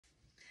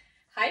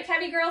Hi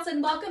Cabi girls,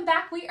 and welcome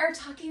back. We are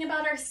talking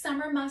about our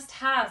summer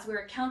must-haves.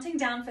 We're counting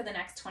down for the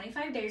next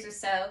 25 days or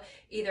so,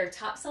 either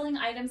top selling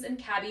items in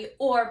Cabi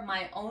or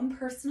my own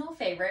personal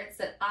favorites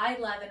that I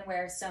love and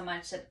wear so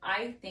much that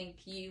I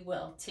think you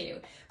will too.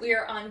 We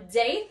are on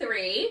day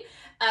 3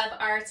 of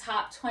our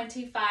top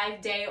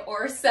 25 day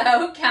or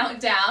so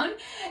countdown,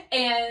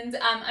 and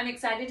I'm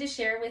excited to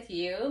share with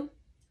you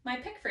my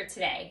pick for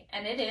today,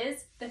 and it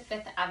is the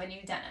 5th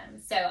Avenue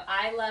denim. So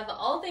I love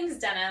all things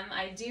denim.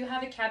 I do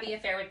have a cabi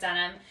affair with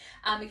denim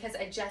because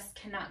I just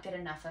cannot get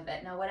enough of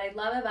it. Now what I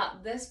love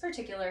about this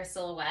particular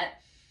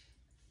silhouette,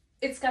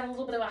 it's got a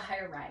little bit of a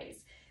higher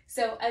rise.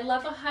 So I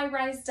love a high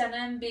rise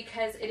denim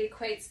because it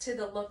equates to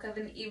the look of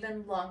an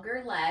even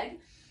longer leg.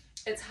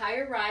 It's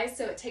higher rise,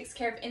 so it takes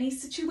care of any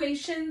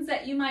situations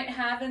that you might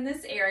have in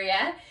this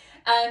area.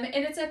 And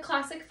it's a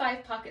classic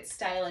 5-pocket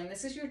styling.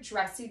 This is your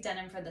dressy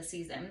denim for the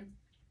season.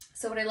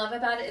 So what I love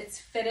about it, it's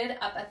fitted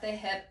up at the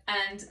hip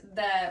and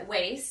the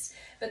waist,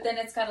 but then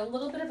it's got a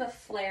little bit of a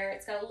flare.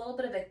 It's got a little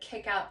bit of a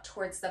kick out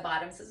towards the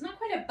bottom. So it's not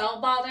quite a bell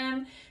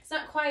bottom. It's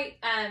not quite,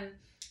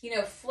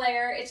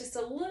 flare. It's just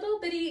a little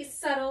bitty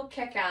subtle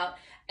kick out.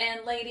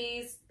 And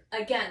ladies,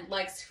 again,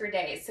 legs for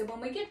days. So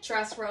when we get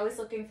dressed, we're always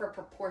looking for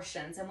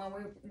proportions. And when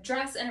we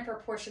dress in a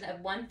proportion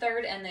of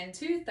 1/3 and then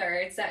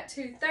 2/3, that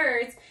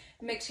 2/3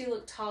 makes you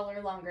look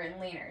taller, longer,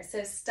 and leaner.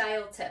 So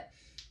style tip.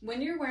 When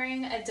you're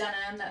wearing a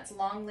denim that's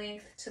long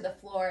length to the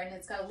floor and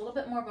it's got a little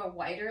bit more of a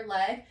wider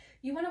leg,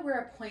 you want to wear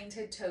a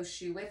pointed toe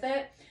shoe with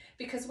it,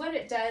 because what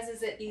it does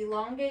is it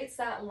elongates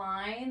that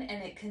line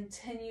and it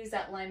continues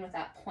that line with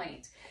that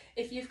point.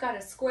 If you've got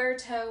a square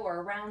toe or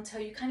a round toe,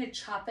 you kind of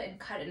chop it and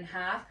cut it in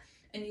half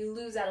and you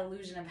lose that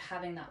illusion of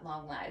having that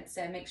long leg.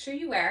 So make sure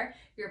you wear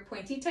your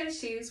pointy toe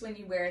shoes when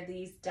you wear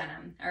these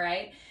denim, all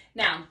right?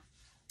 Now,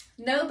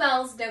 no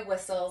bells, no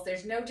whistles,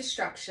 there's no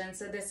destruction,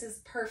 so this is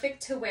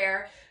perfect to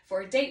wear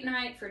for date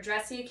night, for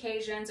dressy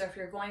occasions, or if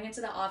you're going into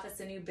the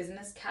office, a new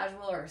business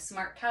casual or a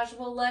smart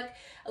casual look.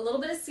 A little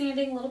bit of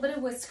sanding, a little bit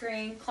of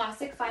whiskering,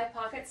 classic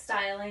 5-pocket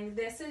styling.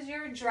 This is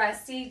your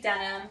dressy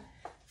denim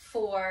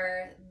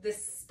for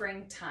this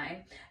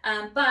springtime,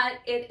 but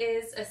it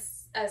is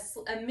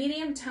a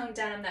medium tone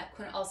denim that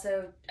can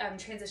also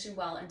transition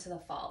well into the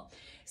fall.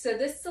 So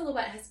this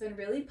silhouette has been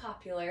really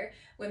popular.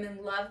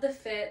 Women love the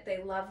fit,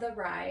 they love the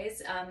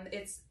rise.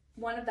 It's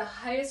one of the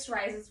highest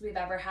rises we've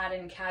ever had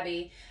in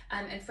cabi,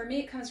 and for me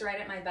it comes right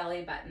at my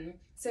belly button.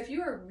 So if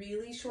you are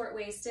really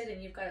short-waisted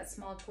and you've got a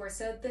small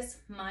torso, this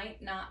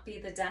might not be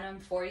the denim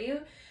for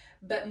you,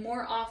 but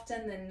more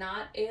often than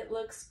not, it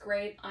looks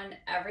great on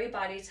every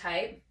body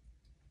type.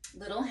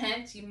 Little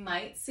hint, you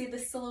might see the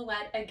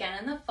silhouette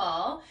again in the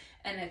fall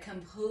in a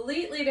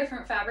completely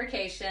different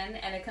fabrication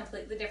and a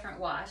completely different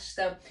wash.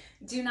 So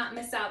do not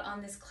miss out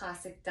on this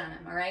classic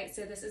denim, all right?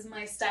 So this is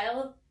my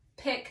style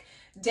pick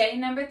day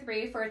number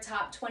 3 for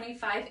top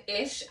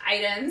 25-ish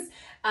items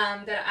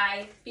that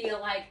I feel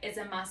like is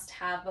a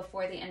must-have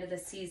before the end of the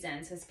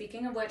season. So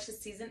speaking of which, the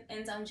season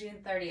ends on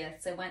June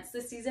 30th. So once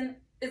the season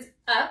is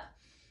up,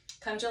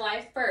 come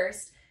July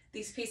 1st,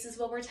 these pieces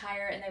will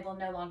retire and they will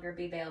no longer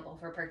be available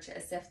for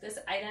purchase. So if this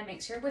item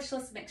makes your wish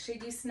list, make sure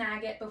you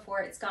snag it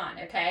before it's gone,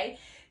 okay?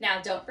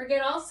 Now, don't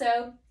forget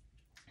also,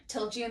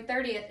 till June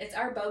 30th, it's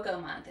our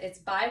BOGO month. It's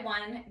buy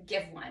one,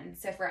 give one.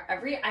 So for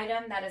every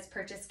item that is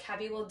purchased,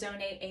 cabi will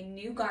donate a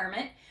new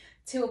garment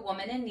to a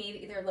woman in need,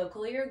 either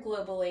locally or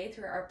globally,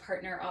 through our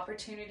partner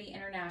Opportunity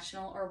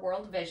International or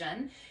World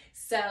Vision.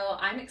 So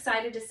I'm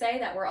excited to say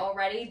that we're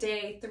already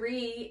day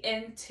 3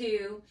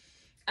 into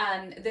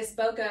this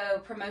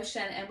BOGO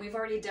promotion, and we've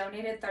already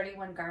donated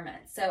 31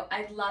 garments. So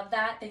I love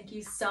that. Thank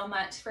you so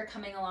much for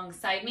coming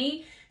alongside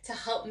me to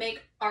help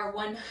make our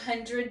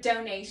 100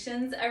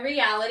 donations a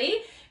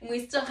reality. And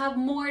we still have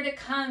more to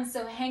come,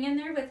 so hang in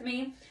there with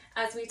me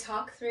as we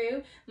talk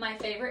through my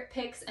favorite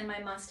picks and my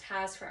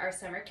must-haves for our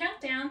summer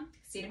countdown.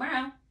 See you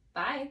tomorrow.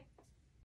 Bye.